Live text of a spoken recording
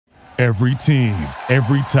Every team,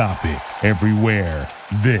 every topic, everywhere.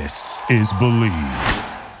 This is Believe.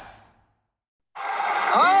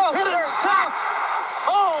 Oh, hit it, sacked!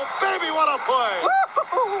 Oh, baby, what a play!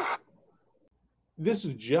 Woo-hoo-hoo. This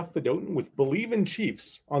is Jeff Fedotin with Believe in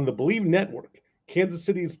Chiefs on the Believe Network, Kansas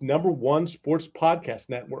City's #1 sports podcast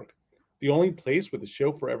network. The only place with a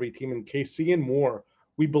show for every team in KC and more.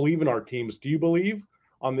 We believe in our teams. Do you believe?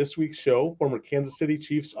 On this week's show, former Kansas City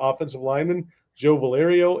Chiefs offensive lineman Joe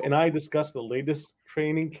Valerio and I discuss the latest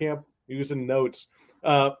training camp news and notes.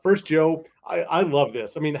 First, Joe, I love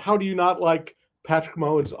this. I mean, how do you not like Patrick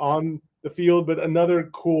Mahomes on the field? But another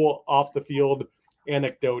cool off-the-field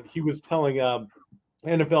anecdote. He was telling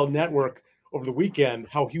NFL Network over the weekend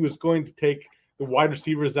how he was going to take the wide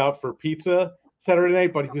receivers out for pizza Saturday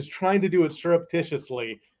night, but he was trying to do it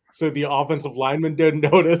surreptitiously so the offensive lineman didn't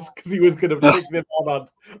notice because he was going to take them out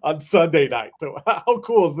on Sunday night. So how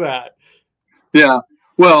cool is that? Yeah.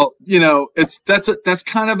 Well, you know, that's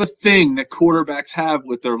kind of a thing that quarterbacks have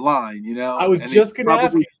with their line, you know. I was just going to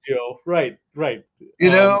ask you, Joe. Right. You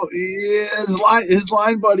know, his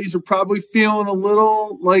line buddies are probably feeling a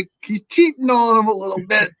little like he's cheating on them a little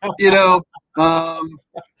bit, you know.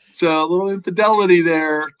 So a little infidelity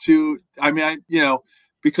there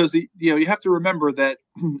because you have to remember that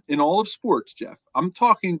in all of sports, Jeff, I'm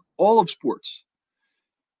talking all of sports,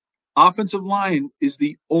 offensive line is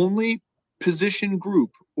the only position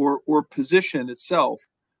group or position itself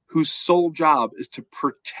whose sole job is to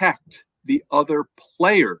protect the other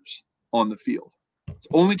players on the field. It's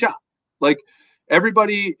the only job. Like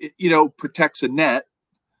everybody, protects a net,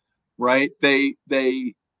 right? They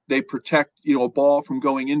protect, a ball from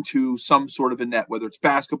going into some sort of a net, whether it's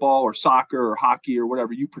basketball or soccer or hockey or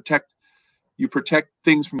whatever. You protect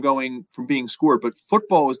things from being scored. But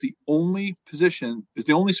football is the only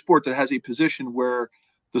sport that has a position where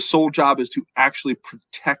the sole job is to actually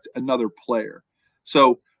protect another player.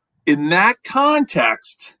 So in that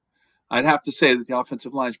context, I'd have to say that the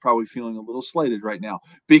offensive line is probably feeling a little slighted right now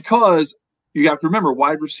because you have to remember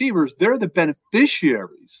wide receivers, they're the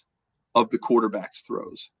beneficiaries of the quarterback's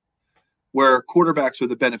throws, where quarterbacks are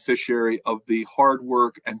the beneficiary of the hard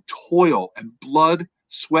work and toil and blood,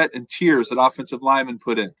 sweat, and tears that offensive linemen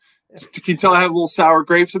put in. Can you tell I have a little sour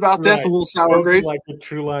grapes about this? Right. A little sour grapes? Like a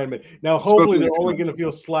true lineman. Now, hopefully they're only going to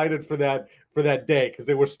feel slighted for that day because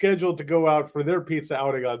they were scheduled to go out for their pizza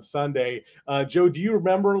outing on Sunday. Joe, do you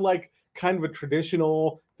remember like kind of a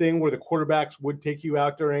traditional thing where the quarterbacks would take you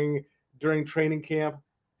out during training camp?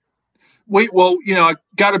 Well, I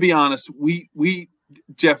got to be honest.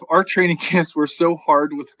 Jeff, our training camps were so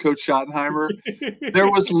hard with Coach Schottenheimer. There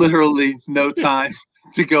was literally no time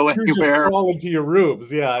to go anywhere. Crawl into your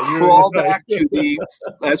rooms, yeah. Crawl back to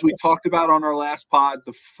as we talked about on our last pod,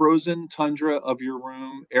 the frozen tundra of your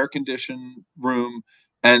room, air-conditioned room,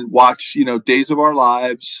 and watch, Days of Our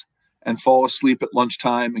Lives and fall asleep at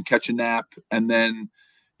lunchtime and catch a nap. And then,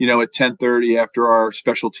 at 10:30 after our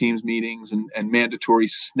special teams meetings and mandatory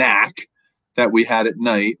snack that we had at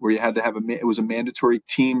night, where you had to have it was a mandatory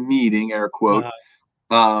team meeting, air quote,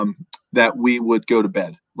 that we would go to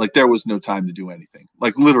bed. Like there was no time to do anything.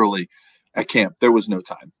 Like literally at camp, there was no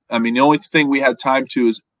time. I mean, the only thing we had time to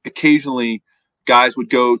is occasionally guys would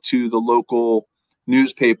go to the local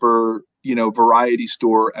newspaper, variety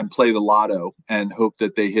store and play the lotto and hope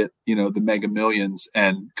that they hit, the Mega Millions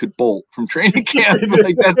and could bolt from training camp.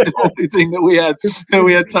 Like that's the only thing that we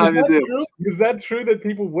had time to do. True? Is that true that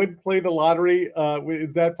people would play the lottery?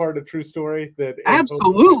 Is that part of the true story?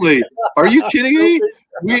 Absolutely. Are you kidding me?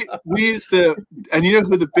 We used to, and you know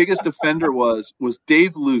who the biggest offender was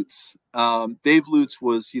Dave Lutz. Dave Lutz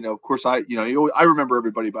was, of course, I remember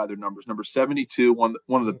everybody by their numbers. Number 72, one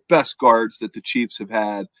of the best guards that the Chiefs have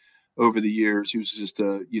had over the years. He was just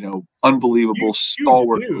a, unbelievable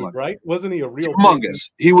stalwart dude, right? Wasn't he a real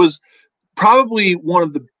humongous? He was probably one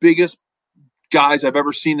of the biggest guys I've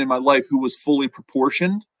ever seen in my life who was fully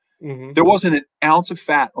proportioned. Mm-hmm. There wasn't an ounce of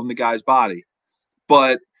fat on the guy's body,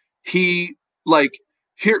 but he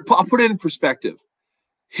here, I'll put it in perspective.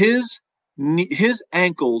 His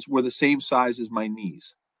ankles were the same size as my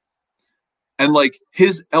knees. And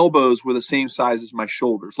his elbows were the same size as my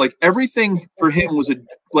shoulders. Like everything for him was a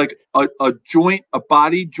joint, a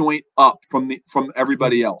body joint up from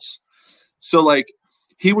everybody else. So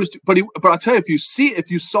he was, but I'll tell you, if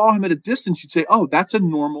you saw him at a distance, you'd say, oh, that's a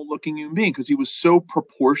normal looking human being because he was so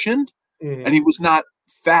proportioned and he was not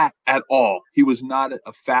fat at all. He was not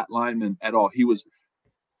a fat lineman at all.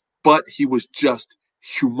 But he was just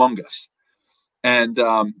humongous. And,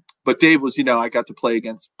 but Dave was, I got to play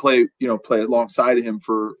alongside of him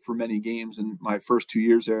for many games in my first 2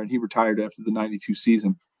 years there. And he retired after the 92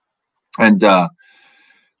 season. And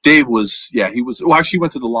Dave was, he was. Well, actually, he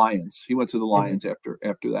went to the Lions. He went to the Lions after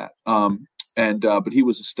that. But he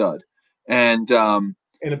was a stud, and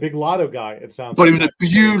a big lotto guy. It sounds. But he was a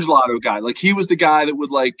huge lotto guy. Like he was the guy that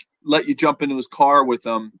would like let you jump into his car with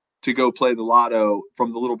him to go play the lotto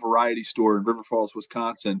from the little variety store in River Falls,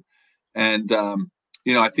 Wisconsin. And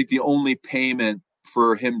I think the only payment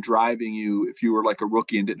for him driving you, if you were like a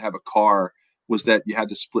rookie and didn't have a car, was that you had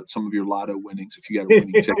to split some of your lotto winnings if you got a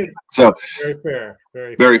winning ticket. So very fair.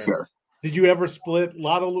 Very fair. Did you ever split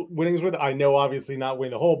lotto winnings with? I know, obviously not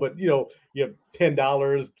win the whole, but you have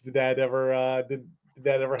 $10. Did that ever? Did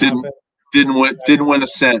that ever happen? Didn't win a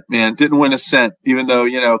cent, man. Didn't win a cent, even though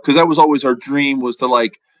because that was always our dream, was to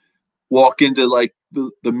like walk into like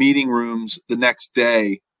the meeting rooms the next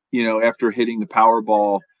day, after hitting the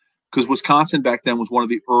Powerball. Because Wisconsin back then was one of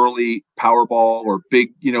the early Powerball or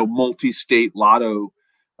big, multi-state lotto,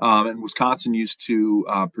 and Wisconsin used to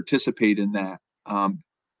participate in that, and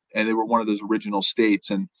they were one of those original states.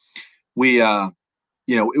 And we, it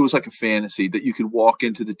was like a fantasy that you could walk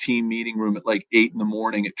into the team meeting room at like 8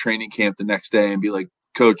 a.m. at training camp the next day and be like,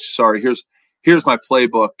 "Coach, sorry, here's my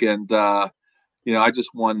playbook, and I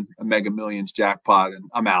just won a Mega Millions jackpot, and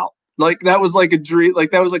I'm out." Like that was like a dream,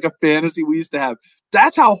 like that was like a fantasy we used to have.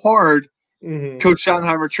 That's how hard Coach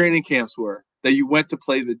Schottenheimer training camps were, that you went to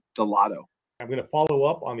play the lotto. I'm going to follow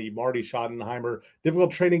up on the Marty Schottenheimer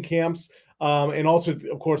difficult training camps, and also,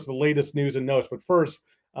 of course, the latest news and notes. But first,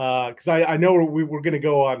 because I know we're going to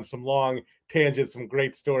go on some long tangents, some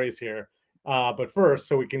great stories here. But first,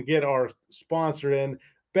 so we can get our sponsor in,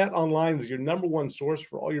 Bet Online is your number one source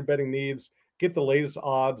for all your betting needs. Get the latest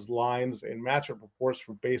odds, lines, and matchup reports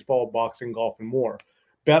for baseball, boxing, golf, and more.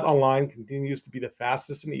 Bet Online continues to be the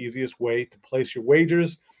fastest and easiest way to place your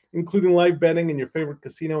wagers, including live betting and your favorite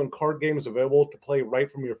casino and card games available to play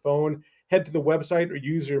right from your phone. Head to the website or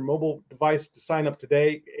use your mobile device to sign up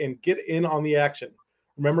today and get in on the action.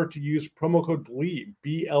 Remember to use promo code BLEAV,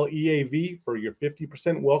 BLEAV, for your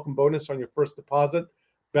 50% welcome bonus on your first deposit.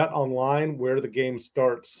 Bet Online, where the game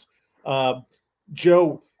starts.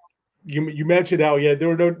 Joe, you mentioned how there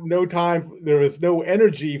were no time, there was no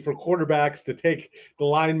energy for quarterbacks to take the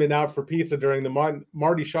linemen out for pizza during the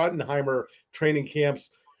Marty Schottenheimer training camps.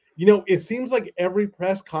 It seems like every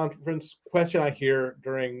press conference question I hear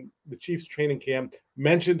during the Chiefs training camp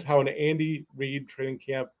mentions how an Andy Reid training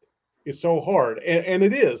camp is so hard, and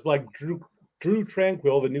it is. Like Drew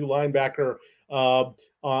Tranquill, the new linebacker,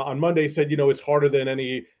 on Monday said, it's harder than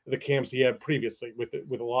any of the camps he had previously with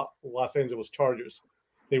the Los Angeles Chargers.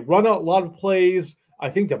 They run out a lot of plays. I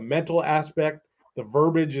think the mental aspect, the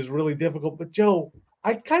verbiage is really difficult. But, Joe,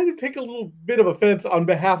 I kind of take a little bit of offense on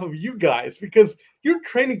behalf of you guys because your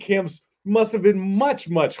training camps must have been much,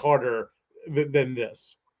 much harder than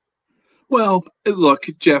this. Well, look,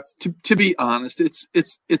 Jeff, to be honest,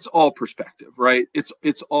 it's all perspective, right?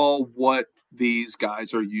 It's all what these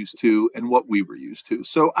guys are used to and what we were used to.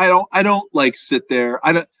 So I don't like sit there.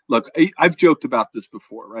 I've joked about this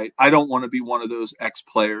before, right? I don't want to be one of those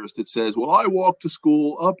ex-players that says, well, I walked to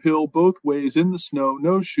school uphill both ways in the snow,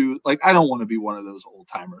 no shoes. Like, I don't want to be one of those old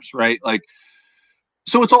timers, right? Like,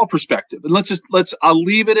 so it's all perspective. And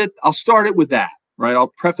I'll start it with that, right?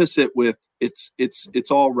 I'll preface it with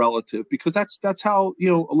it's all relative, because that's how,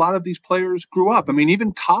 a lot of these players grew up. I mean,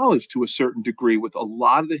 even college to a certain degree, with a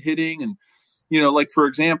lot of the hitting and, like, for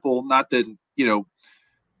example, not to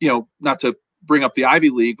bring up the Ivy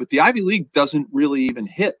League, but the Ivy League doesn't really even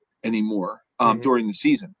hit anymore during the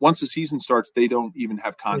season. Once the season starts, they don't even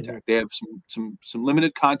have contact. They have some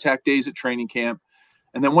limited contact days at training camp.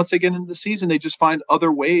 And then once they get into the season, they just find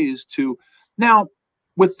other ways to. Now,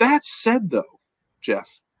 with that said, though,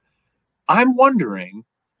 Jeff, I'm wondering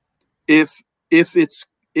if it's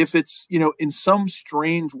in some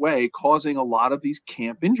strange way causing a lot of these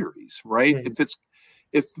camp injuries, right?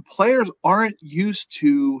 If the players aren't used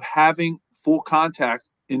to having full contact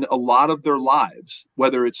in a lot of their lives,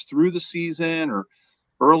 whether it's through the season or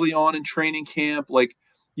early on in training camp, like,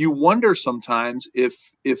 you wonder sometimes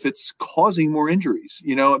if it's causing more injuries,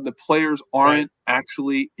 and the players aren't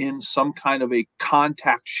actually in some kind of a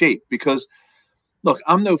contact shape. Because look,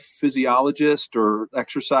 I'm no physiologist or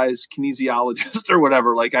exercise kinesiologist or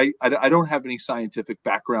whatever. Like, I don't have any scientific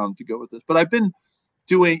background to go with this, but I've been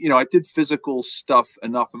doing, I did physical stuff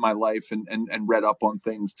enough in my life and read up on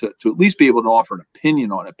things to at least be able to offer an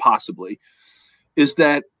opinion on it, possibly. Is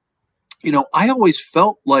that, I always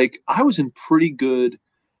felt like I was in pretty good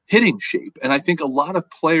hitting shape. And I think a lot of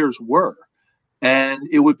players were. And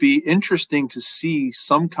it would be interesting to see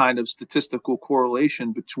some kind of statistical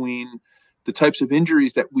correlation between the types of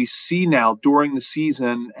injuries that we see now during the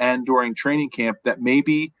season and during training camp that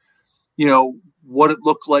maybe, what it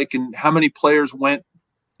looked like and how many players went,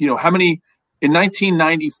 how many in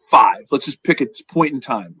 1995, let's just pick a point in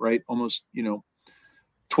time, right? Almost,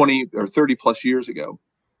 20 or 30 plus years ago.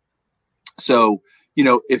 So,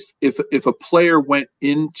 if a player went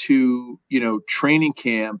into, training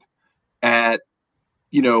camp at,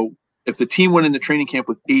 if the team went into training camp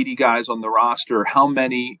with 80 guys on the roster, how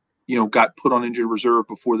many, got put on injured reserve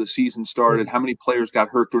before the season started? How many players got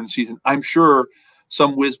hurt during the season? I'm sure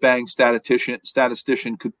some whiz-bang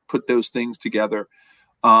statistician could put those things together.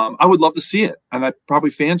 I would love to see it. And probably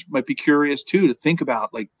fans might be curious too, to think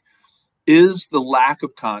about, like, is the lack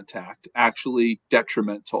of contact actually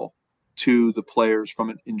detrimental to the players from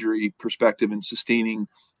an injury perspective and sustaining,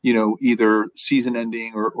 either season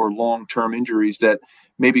ending or long-term injuries that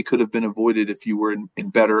maybe could have been avoided if you were in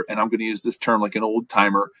better, and I'm going to use this term like an old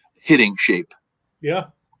timer, hitting shape. Yeah.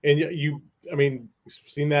 And we've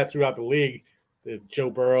seen that throughout the league, the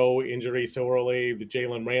Joe Burrow injury so early, the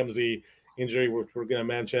Jalen Ramsey injury, which we're going to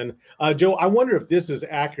mention. Joe, I wonder if this is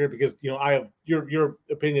accurate because, I have your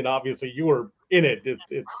opinion. Obviously you were in it.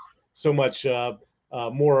 It's so much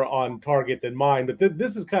more on target than mine, but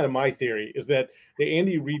this is kind of my theory, is that the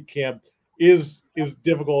Andy Reid camp is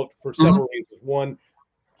difficult for several reasons. One,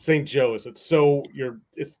 St. Joe's. It's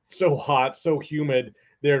so hot, so humid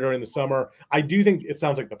there during the summer. I do think it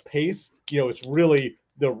sounds like the pace, it's really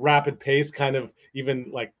the rapid pace, kind of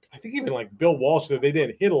even like Bill Walsh, that they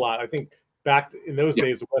didn't hit a lot. I think back in those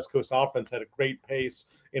days, the West Coast offense had a great pace,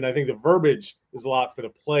 and I think the verbiage is a lot for the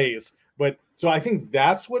plays. But so I think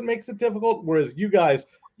that's what makes it difficult. Whereas you guys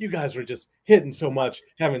were just hitting so much,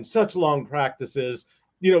 having such long practices,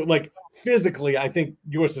 like physically, I think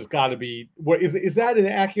yours has got to be. Is that an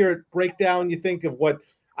accurate breakdown, you think, of what?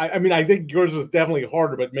 I think yours was definitely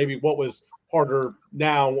harder, but maybe what was harder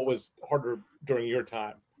now, what was harder during your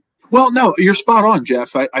time? Well, no, you're spot on,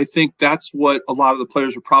 Jeff. I think that's what a lot of the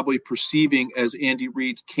players are probably perceiving as Andy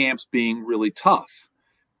Reid's camps being really tough,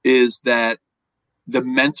 is that the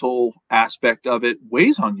mental aspect of it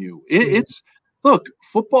weighs on you. It's look,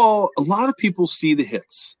 football, a lot of people see the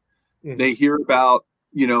hits. They hear about,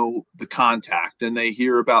 the contact, and they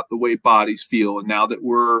hear about the way bodies feel. And now that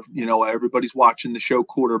we're, everybody's watching the show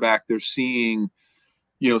Quarterback, they're seeing,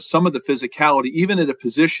 some of the physicality, even at a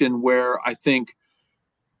position where I think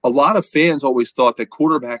a lot of fans always thought that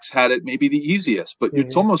quarterbacks had it maybe the easiest, but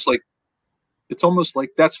it's almost like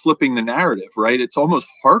that's flipping the narrative, right? It's almost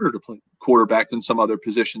harder to play quarterback than some other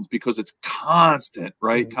positions because it's constant,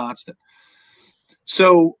 right? Constant.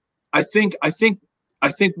 So I think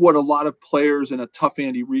what a lot of players in a tough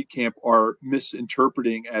Andy Reid camp are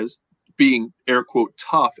misinterpreting as being air quote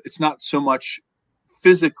tough. It's not so much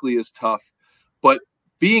physically as tough, but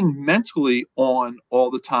being mentally on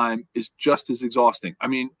all the time is just as exhausting. I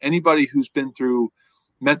mean, anybody who's been through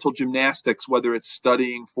mental gymnastics, whether it's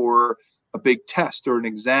studying for a big test or an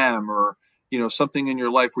exam or, something in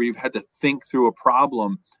your life where you've had to think through a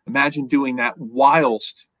problem, imagine doing that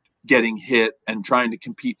whilst getting hit and trying to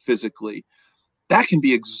compete physically. That can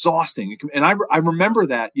be exhausting. And I remember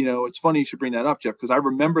that, it's funny you should bring that up, Jeff, because I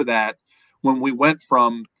remember that when we went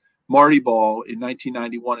from Marty Ball in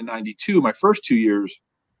 1991 and 92, my first 2 years,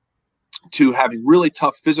 to having really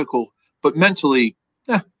tough physical, but mentally,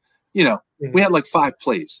 we had like 5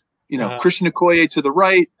 plays, Christian Okoye to the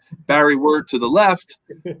right, Barry Word to the left,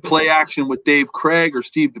 play action with Dave Craig or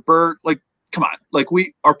Steve DeBert. Like, come on, like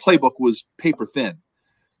our playbook was paper thin.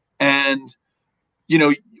 And,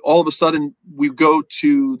 all of a sudden we go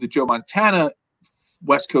to the Joe Montana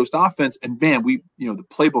West Coast offense, and man, the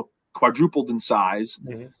playbook quadrupled in size.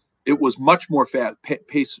 It was much more fast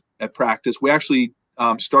pace at practice. We actually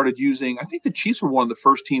started using, I think the Chiefs were one of the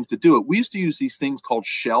first teams to do it. We used to use these things called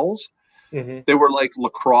shells. They were like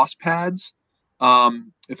lacrosse pads.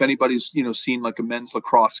 If anybody's, seen like a men's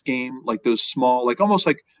lacrosse game, like those small, like almost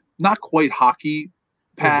like not quite hockey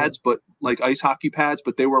pads, but like ice hockey pads,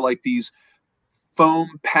 but they were like these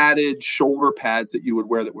foam padded shoulder pads that you would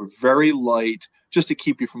wear that were very light, just to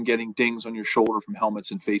keep you from getting dings on your shoulder from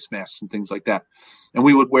helmets and face masks and things like that. And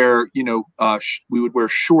we would wear, we would wear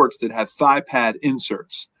shorts that had thigh pad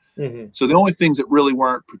inserts. So the only things that really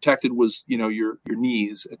weren't protected was, your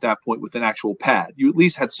knees at that point with an actual pad. You at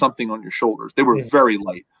least had something on your shoulders. They were very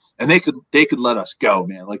light, and they could let us go,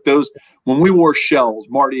 man. Like those, when we wore shells,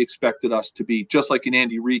 Marty expected us to be just like an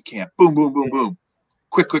Andy Reid camp. Boom, boom, boom, boom.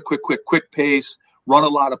 Quick pace, run a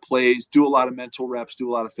lot of plays, do a lot of mental reps, do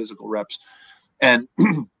a lot of physical reps. And,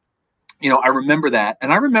 I remember that.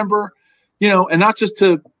 And I remember, and not just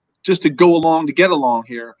to go along to get along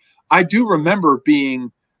here, I do remember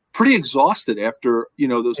being pretty exhausted after,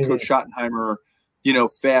 those Coach Schottenheimer,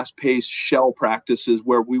 fast-paced shell practices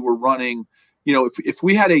where we were running, if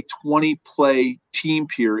we had a 20 play team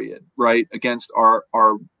period, right, against our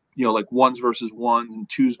like ones versus ones and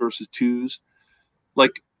twos versus twos,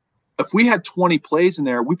 like if we had 20 plays in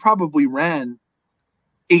there, we probably ran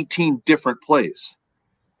 18 different plays.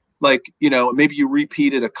 Like, maybe you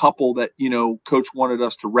repeated a couple that, coach wanted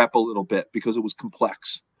us to rep a little bit because it was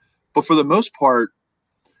complex. But for the most part,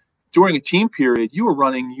 during a team period, you were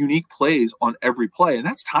running unique plays on every play. And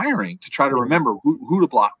that's tiring to try to remember who to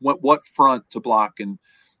block, what front to block, and,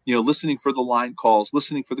 listening for the line calls,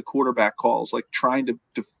 listening for the quarterback calls, like trying to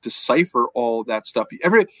decipher all of that stuff.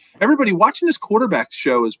 Everybody watching this quarterback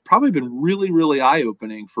show has probably been really, really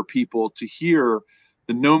eye-opening for people to hear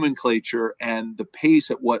the nomenclature and the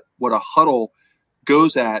pace at what a huddle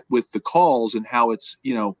goes at with the calls, and how it's,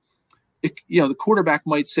 the quarterback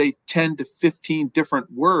might say 10 to 15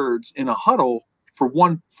 different words in a huddle for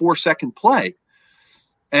 1 4-second play.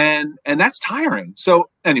 And that's tiring. So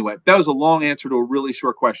anyway, that was a long answer to a really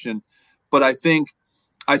short question, but I think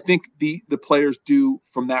the players do,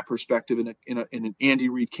 from that perspective, in an Andy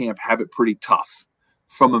Reid camp, have it pretty tough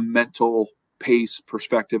from a mental pace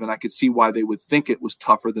perspective. And I could see why they would think it was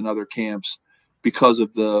tougher than other camps because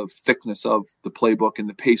of the thickness of the playbook and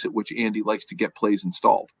the pace at which Andy likes to get plays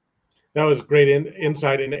installed. That was great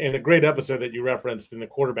insight and a great episode that you referenced in the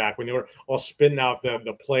quarterback when they were all spitting out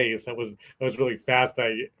the plays. That was really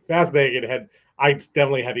fascinating. I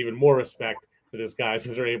definitely had even more respect for this guys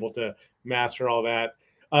as they're able to master all that.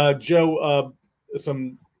 Joe,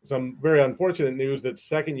 some very unfortunate news that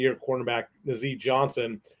second-year cornerback Nazeeh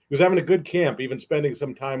Johnson was having a good camp, even spending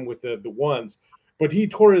some time with the ones, but he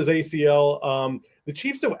tore his ACL. The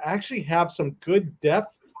Chiefs don't actually have some good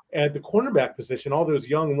depth at the cornerback position. All those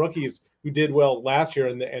young rookies who did well last year,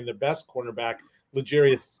 and the best cornerback,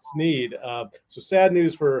 L'Jarius Sneed. So sad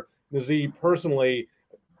news for Nazeeh personally.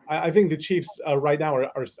 I think the Chiefs right now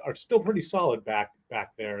are still pretty solid back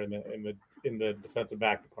there in the defensive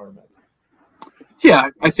back department. Yeah,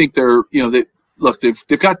 I think they're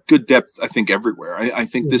they've got good depth, I think, everywhere. I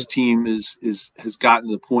think this team has gotten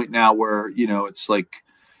to the point now where, it's like,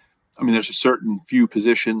 there's a certain few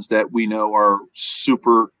positions that we know are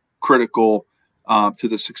super critical to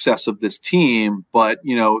the success of this team, but,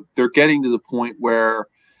 they're getting to the point where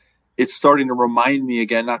it's starting to remind me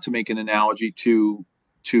again, not to make an analogy to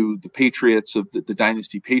the Patriots of the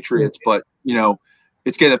dynasty Patriots, but,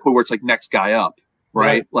 it's getting to the point where it's like next guy up,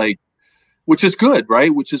 right? Like, which is good,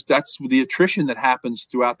 right? That's the attrition that happens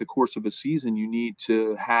throughout the course of a season. You need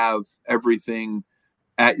to have everything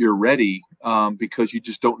at your ready because you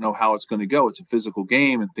just don't know how it's going to go. It's a physical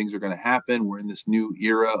game and things are going to happen. We're in this new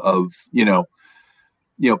era of,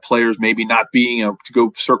 players maybe not being, to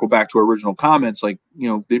go circle back to our original comments, like,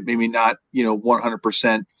 they maybe not,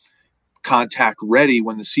 100% contact ready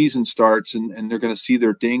when the season starts, and they're going to see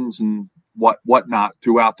their dings and whatnot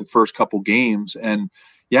throughout the first couple games. And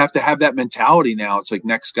you have to have that mentality now. It's like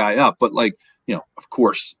next guy up. But like, of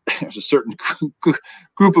course, there's a certain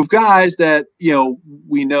group of guys that,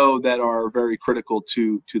 we know that are very critical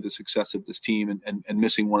to the success of this team and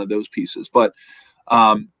missing one of those pieces. But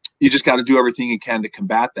you just got to do everything you can to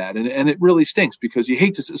combat that. And it really stinks because you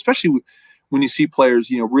hate to, especially when you see players,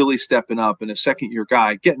 really stepping up, and a second-year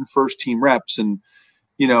guy getting first-team reps. And,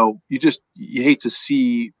 you hate to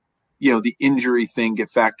see, the injury thing get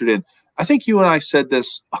factored in. I think you and I said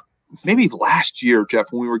this maybe last year,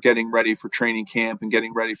 Jeff, when we were getting ready for training camp and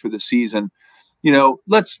getting ready for the season.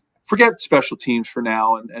 Let's forget special teams for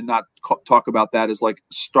now and not talk about that as like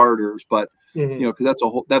starters, but because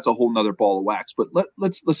that's a whole nother ball of wax. But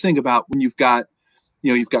let's think about when you've got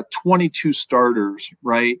 22 starters,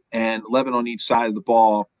 right, and 11 on each side of the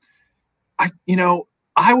ball. I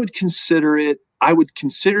would consider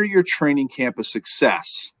your training camp a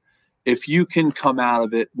success if you can come out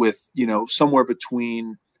of it with, somewhere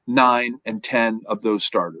between 9 and 10 of those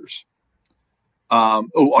starters on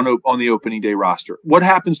the opening day roster. What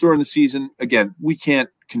happens during the season? Again, we can't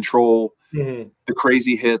control the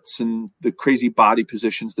crazy hits and the crazy body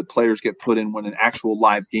positions that players get put in when an actual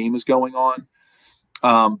live game is going on.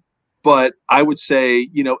 But I would say,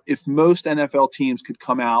 if most NFL teams could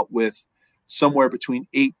come out with somewhere between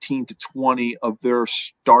 18 to 20 of their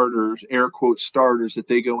starters, air quote starters, that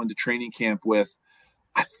they go into training camp with,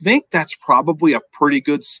 I think that's probably a pretty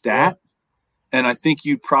good stat. And I think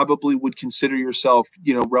you probably would consider yourself,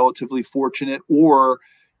 relatively fortunate, or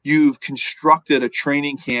you've constructed a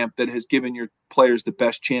training camp that has given your players the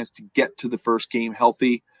best chance to get to the first game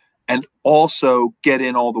healthy and also get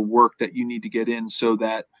in all the work that you need to get in so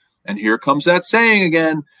that, and here comes that saying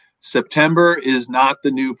again, September is not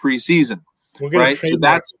the new preseason. Right. So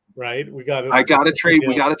that's right. We got to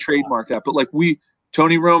trademark that. But like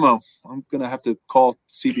Tony Romo. I'm going to have to call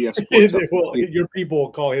CBS Sports. Well, your people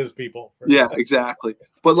will call his people. Yeah, exactly.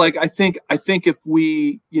 But like, I think if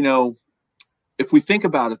we, if we think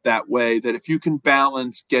about it that way, that if you can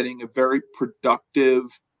balance getting a very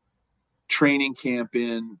productive training camp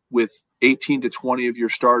in with 18 to 20 of your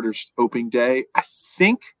starters opening day, I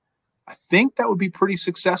think that would be pretty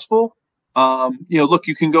successful. Look,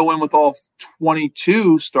 you can go in with all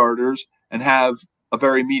 22 starters and have a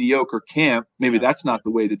very mediocre camp. Maybe that's not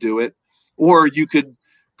the way to do it. Or you could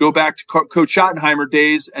go back to Coach Schottenheimer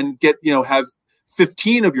days and have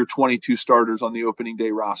 15 of your 22 starters on the opening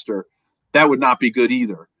day roster. That would not be good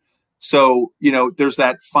either. So, there's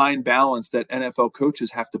that fine balance that NFL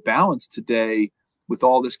coaches have to balance today with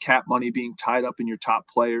all this cap money being tied up in your top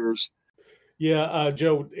players. Yeah,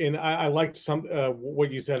 Joe, and I liked what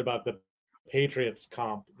you said about the Patriots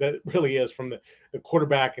comp. That really is from the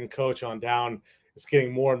quarterback and coach on down. It's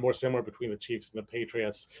getting more and more similar between the Chiefs and the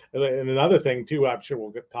Patriots. And another thing, too, I'm sure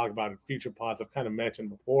we'll talk about in future pods, I've kind of mentioned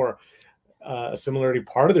before, a similarity,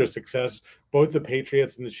 part of their success, both the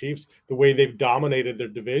Patriots and the Chiefs, the way they've dominated their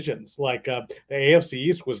divisions. Like the AFC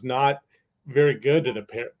East was not very good to the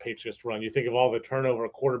Patriots run. You think of all the turnover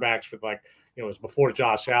of quarterbacks with it was before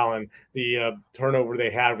Josh Allen, the turnover they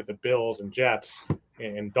had with the Bills and Jets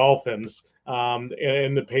and Dolphins.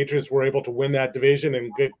 And the Patriots were able to win that division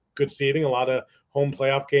and good seeding, a lot of home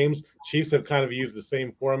playoff games. Chiefs have kind of used the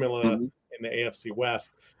same formula in the AFC West.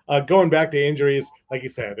 Going back to injuries, like you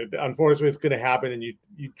said, unfortunately it's going to happen, and you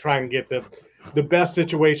try and get the best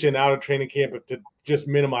situation out of training camp to just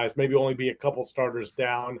minimize, maybe only be a couple starters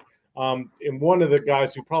down. And one of the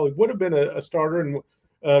guys who probably would have been a starter, and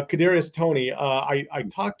Kadarius Toney, I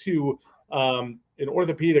talked to an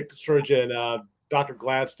orthopedic surgeon, Dr.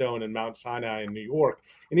 Gladstone in Mount Sinai in New York,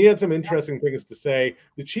 and he had some interesting things to say.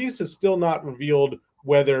 The Chiefs have still not revealed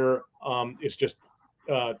whether it's just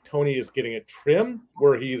Toney is getting a trim,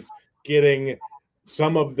 where he's getting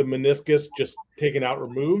some of the meniscus just taken out,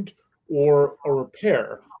 removed, or a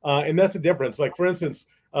repair. And that's a difference. Like, for instance,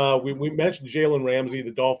 we mentioned Jalen Ramsey,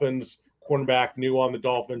 the Dolphins cornerback, new on the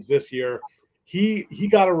Dolphins this year. He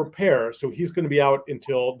got a repair, so he's going to be out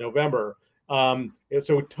until November.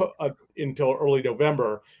 Until early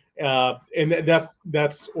November, and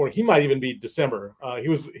that's or he might even be December. He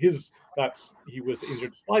was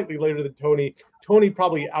injured slightly later than Toney. Toney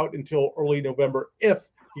probably out until early November if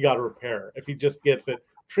he got a repair. If he just gets it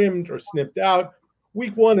trimmed or snipped out,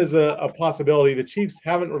 week one is a possibility. The Chiefs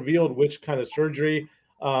haven't revealed which kind of surgery,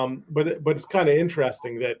 but it's kind of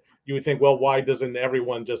interesting that you would think, well, why doesn't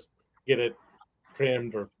everyone just get it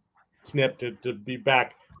trimmed or snipped to be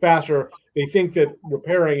back faster? They think that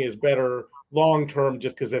repairing is better long term,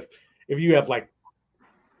 just because if you have like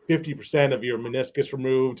 50% of your meniscus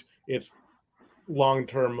removed, it's long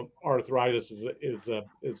term arthritis is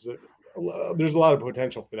there's a lot of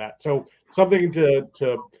potential for that. So something to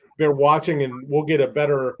bear watching, and we'll get a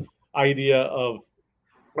better idea of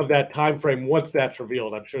that time frame once that's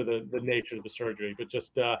revealed. I'm sure the nature of the surgery, but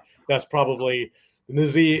just that's probably the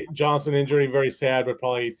Nazeeh Johnson injury, very sad, but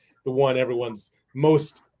probably the one everyone's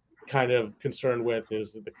most kind of concerned with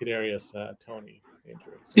is the Kadarius Toney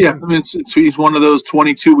injury. So, yeah, I mean, he's one of those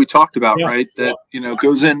 22 we talked about, right? That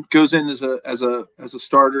goes in as a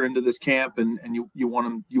starter into this camp, and you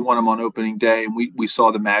want him on opening day, and we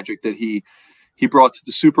saw the magic that he brought to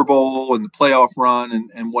the Super Bowl and the playoff run,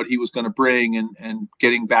 and what he was going to bring, and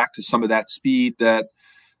getting back to some of that speed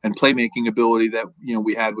and playmaking ability that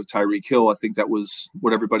we had with Tyreek Hill. I think that was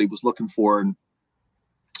what everybody was looking for. And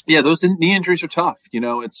yeah, those knee injuries are tough.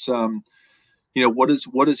 It's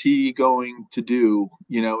what is he going to do?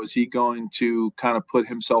 Is he going to kind of put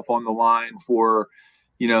himself on the line for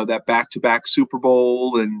that back-to-back Super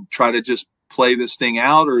Bowl and try to just play this thing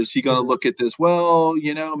out, or is he going to look at this? Well,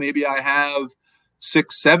 maybe I have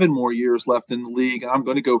 6-7 more years left in the league, and I'm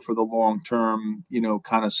going to go for the long-term,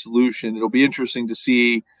 kind of solution. It'll be interesting to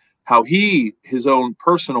see how his own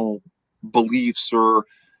personal beliefs or,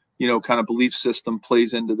 kind of belief system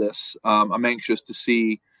plays into this. I'm anxious to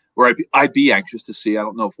see, or I'd be anxious to see. I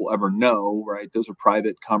don't know if we'll ever know, right? Those are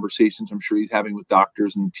private conversations I'm sure he's having with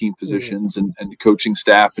doctors and team physicians and the coaching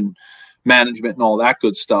staff and management and all that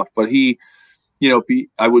good stuff. But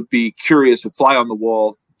I would be curious to fly on the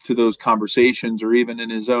wall to those conversations, or even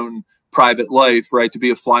in his own private life, right? To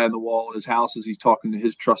be a fly on the wall in his house as he's talking to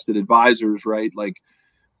his trusted advisors, right? Like,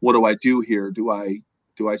 what do I do here? Do I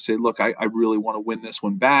say, look, I really want to win this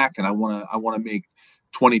one back, and I want to make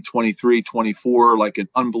 2023-24 like an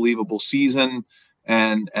unbelievable season,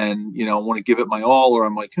 and I want to give it my all, or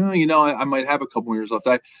I'm like, I might have a couple more years left.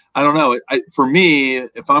 I don't know. For me,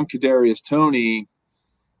 if I'm Kadarius Toney,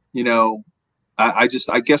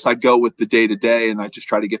 I guess I go with the day to day, and I just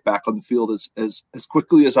try to get back on the field as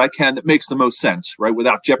quickly as I can. That makes the most sense, right?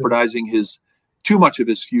 Without jeopardizing too much of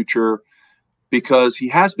his future, because he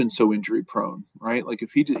has been so injury prone, right? Like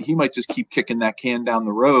if he might just keep kicking that can down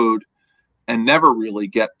the road and never really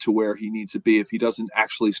get to where he needs to be if he doesn't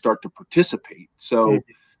actually start to participate. So,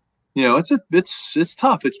 it's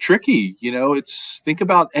tough. It's tricky. Think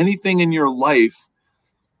about anything in your life.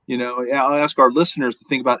 I'll ask our listeners to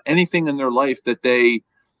think about anything in their life that they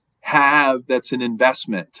have that's an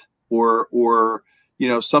investment or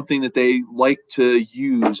something that they like to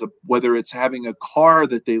use, whether it's having a car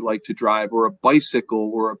that they like to drive or a bicycle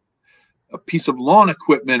or a piece of lawn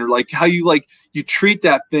equipment, or like how you treat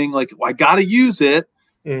that thing like, well, I got to use it,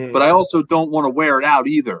 but I also don't want to wear it out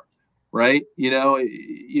either. Right.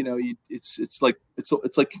 It's like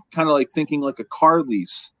kind of like thinking like a car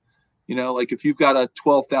lease. Like if you've got a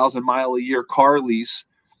 12,000 mile a year car lease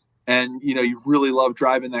and, you really love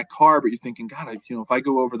driving that car, but you're thinking, God, if I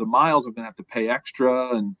go over the miles, I'm going to have to pay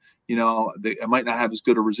extra. And, I might not have as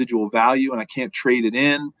good a residual value and I can't trade it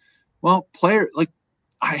in. Well,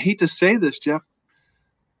 I hate to say this, Jeff,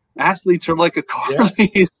 athletes are like a car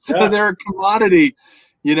lease. So they're a commodity.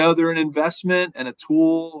 They're an investment and a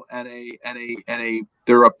tool and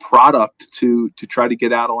they're a product to try to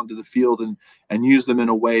get out onto the field and use them in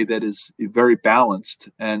a way that is very balanced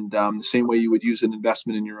and the same way you would use an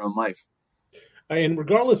investment in your own life. And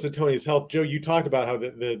regardless of Tony's health, Joe, you talked about how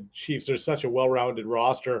the Chiefs are such a well-rounded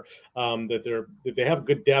roster that they have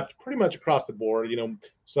good depth pretty much across the board.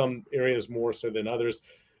 Some areas more so than others.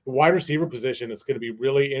 The wide receiver position is going to be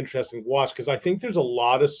really interesting to watch because I think there's a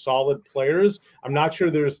lot of solid players. I'm not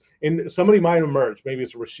sure somebody might emerge. Maybe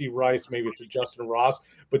it's a Rashee Rice, maybe it's a Justin Ross,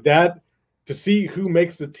 but to see who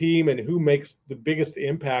makes the team and who makes the biggest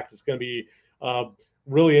impact is going to be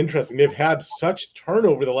really interesting. They've had such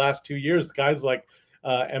turnover the last 2 years. Guys like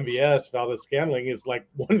MVS, Valdez-Scantling is like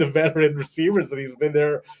one of the veteran receivers, and he's been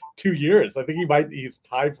there 2 years. I think he's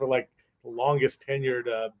tied for like the longest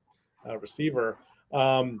tenured receiver.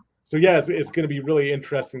 It's going to be really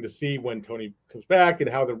interesting to see when Tony comes back and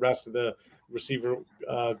how the rest of the receiver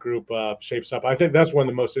group shapes up. I think that's one of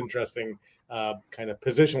the most interesting kind of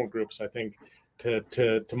positional groups, I think,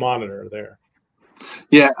 to monitor there.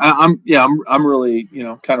 Yeah, I'm really,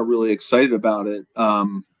 kind of really excited about it.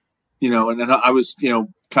 And then I was,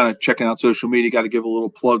 kind of checking out social media, got to give a little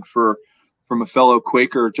plug from a fellow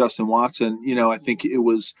Quaker, Justin Watson. I think it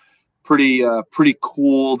was pretty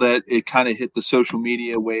cool that it kind of hit the social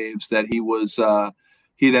media waves that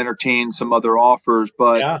he'd entertained some other offers,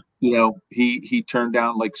 but he turned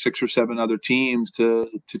down like 6 or 7 other teams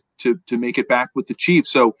to make it back with the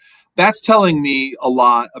Chiefs. So that's telling me a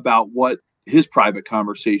lot about what his private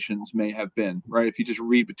conversations may have been, right? If you just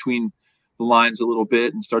read between the lines a little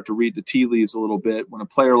bit and start to read the tea leaves a little bit, when a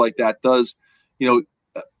player like that does,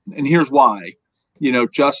 and here's why.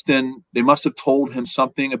 Justin, they must have told him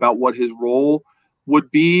something about what his role would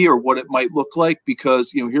be or what it might look like,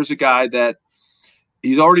 because, here's a guy that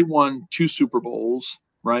he's already won 2 Super Bowls,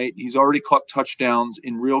 right? He's already caught touchdowns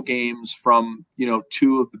in real games from,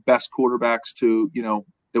 2 of the best quarterbacks to,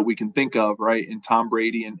 that we can think of, right? In Tom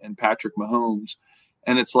Brady and Patrick Mahomes.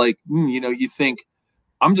 And it's like, you think,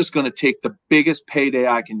 I'm just going to take the biggest payday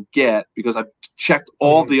I can get because I've checked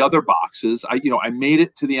all the other boxes. I made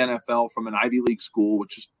it to the NFL from an Ivy League school,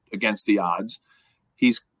 which is against the odds.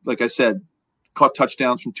 He's, like I said, caught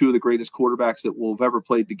touchdowns from 2 of the greatest quarterbacks that will have ever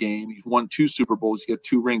played the game. He's won 2 Super Bowls. He's got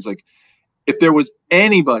 2 rings. Like, if there was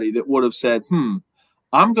anybody that would have said,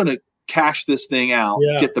 I'm going to cash this thing out,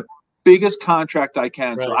 get the biggest contract I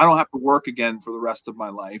can, so I don't have to work again for the rest of my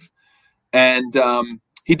life. And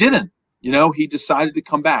he didn't. He decided to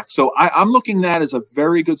come back. So I'm looking at that as a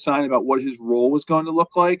very good sign about what his role was going to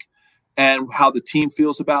look like and how the team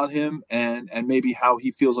feels about him and maybe how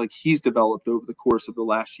he feels like he's developed over the course of the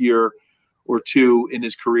last year or 2 in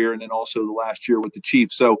his career, and then also the last year with the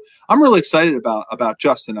Chiefs. So I'm really excited about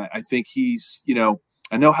Justin. I think he's,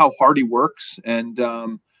 I know how hard he works. And,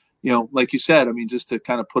 like you said, I mean, just to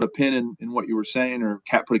kind of put a pin in what you were saying or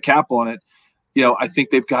put a cap on it, I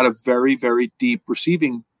think they've got a very, very deep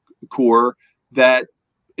receiving core that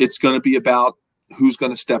it's going to be about who's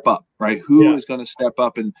going to step up, right? Who is going to step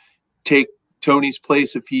up and take Tony's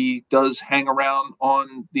place if he does hang around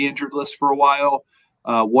on the injured list for a while?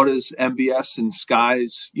 What is MVS and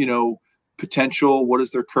Sky's, potential? What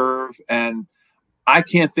is their curve? And I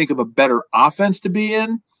can't think of a better offense to be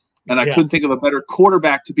in, and I couldn't think of a better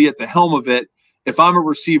quarterback to be at the helm of it if I'm a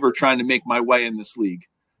receiver trying to make my way in this league.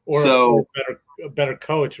 Or a better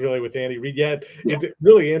coach, really, with Andy Reid. It's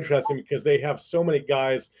really interesting because they have so many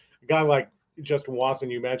guys. A guy like Justin Watson,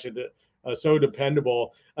 you mentioned it, so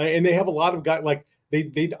dependable. And they have a lot of guys like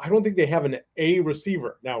they. I don't think they have an A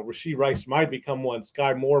receiver now. Rashee Rice might become one.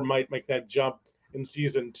 Sky Moore might make that jump in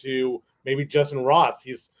season 2. Maybe Justin Ross.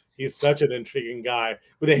 He's such an intriguing guy.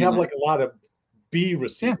 But they have like a lot of B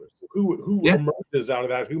receivers. Yeah. Who emerges out of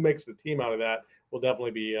that? Who makes the team out of that? We'll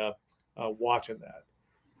definitely be watching that.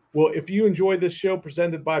 Well, if you enjoyed this show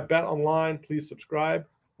presented by Bet Online, please subscribe.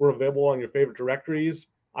 We're available on your favorite directories: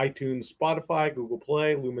 iTunes, Spotify, Google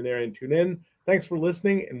Play, Luminary, and TuneIn. Thanks for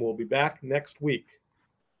listening, and we'll be back next week.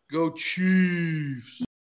 Go Chiefs!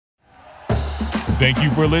 Thank you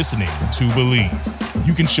for listening to Believe.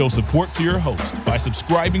 You can show support to your host by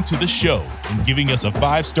subscribing to the show and giving us a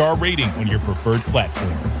 5-star rating on your preferred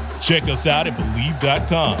platform. Check us out at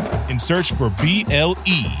Believe.com and search for BLEAV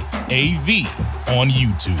on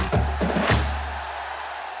YouTube.